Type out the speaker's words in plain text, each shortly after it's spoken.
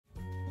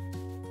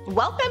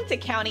Welcome to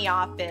County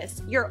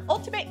Office, your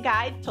ultimate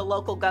guide to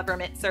local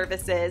government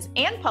services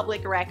and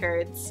public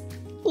records.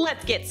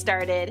 Let's get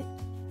started.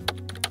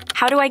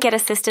 How do I get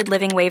assisted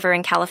living waiver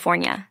in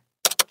California?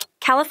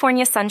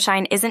 California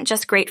sunshine isn't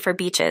just great for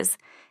beaches.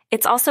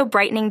 It's also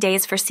brightening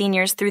days for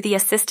seniors through the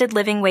Assisted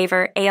Living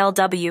Waiver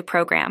 (ALW)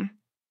 program.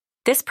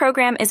 This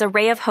program is a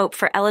ray of hope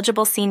for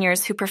eligible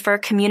seniors who prefer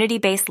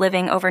community-based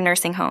living over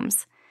nursing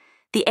homes.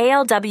 The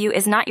ALW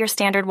is not your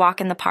standard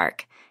walk in the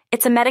park.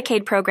 It's a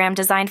Medicaid program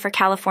designed for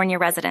California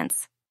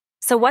residents.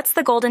 So what's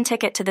the golden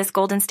ticket to this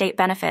Golden State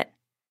benefit?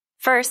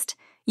 First,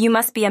 you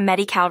must be a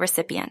Medi-Cal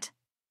recipient.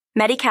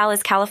 Medi-Cal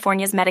is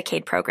California's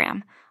Medicaid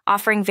program,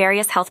 offering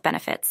various health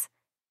benefits.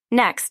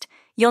 Next,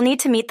 you'll need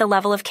to meet the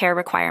level of care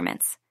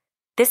requirements.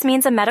 This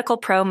means a medical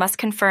pro must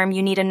confirm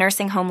you need a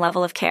nursing home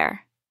level of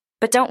care.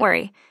 But don't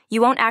worry,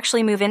 you won't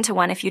actually move into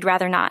one if you'd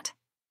rather not.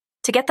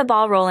 To get the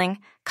ball rolling,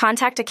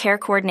 contact a care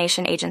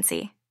coordination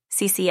agency,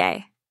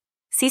 CCA.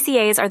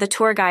 CCAs are the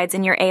tour guides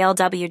in your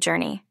ALW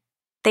journey.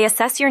 They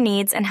assess your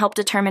needs and help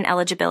determine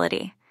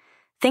eligibility.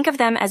 Think of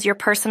them as your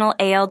personal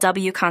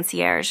ALW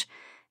concierge.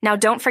 Now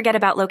don't forget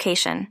about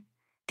location.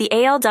 The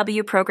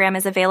ALW program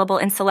is available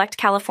in select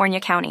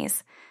California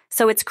counties,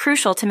 so it's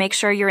crucial to make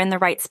sure you're in the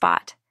right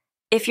spot.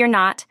 If you're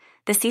not,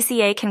 the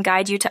CCA can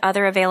guide you to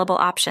other available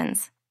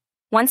options.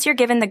 Once you're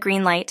given the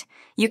green light,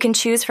 you can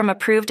choose from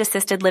approved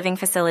assisted living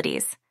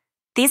facilities.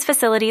 These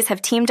facilities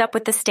have teamed up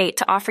with the state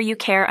to offer you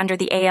care under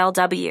the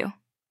ALW.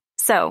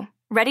 So,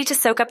 ready to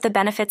soak up the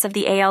benefits of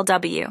the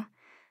ALW?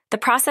 The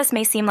process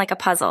may seem like a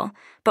puzzle,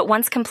 but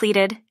once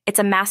completed, it's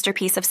a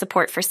masterpiece of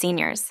support for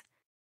seniors.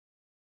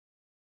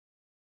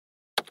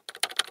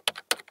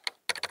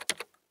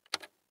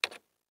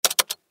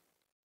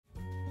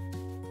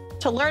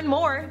 To learn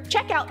more,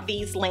 check out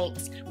these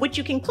links, which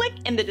you can click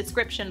in the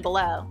description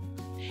below.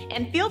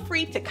 And feel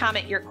free to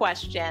comment your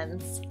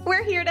questions.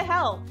 We're here to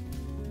help.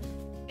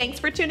 Thanks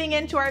for tuning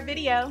in to our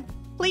video.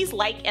 Please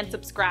like and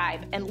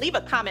subscribe and leave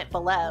a comment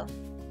below.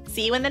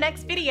 See you in the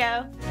next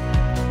video.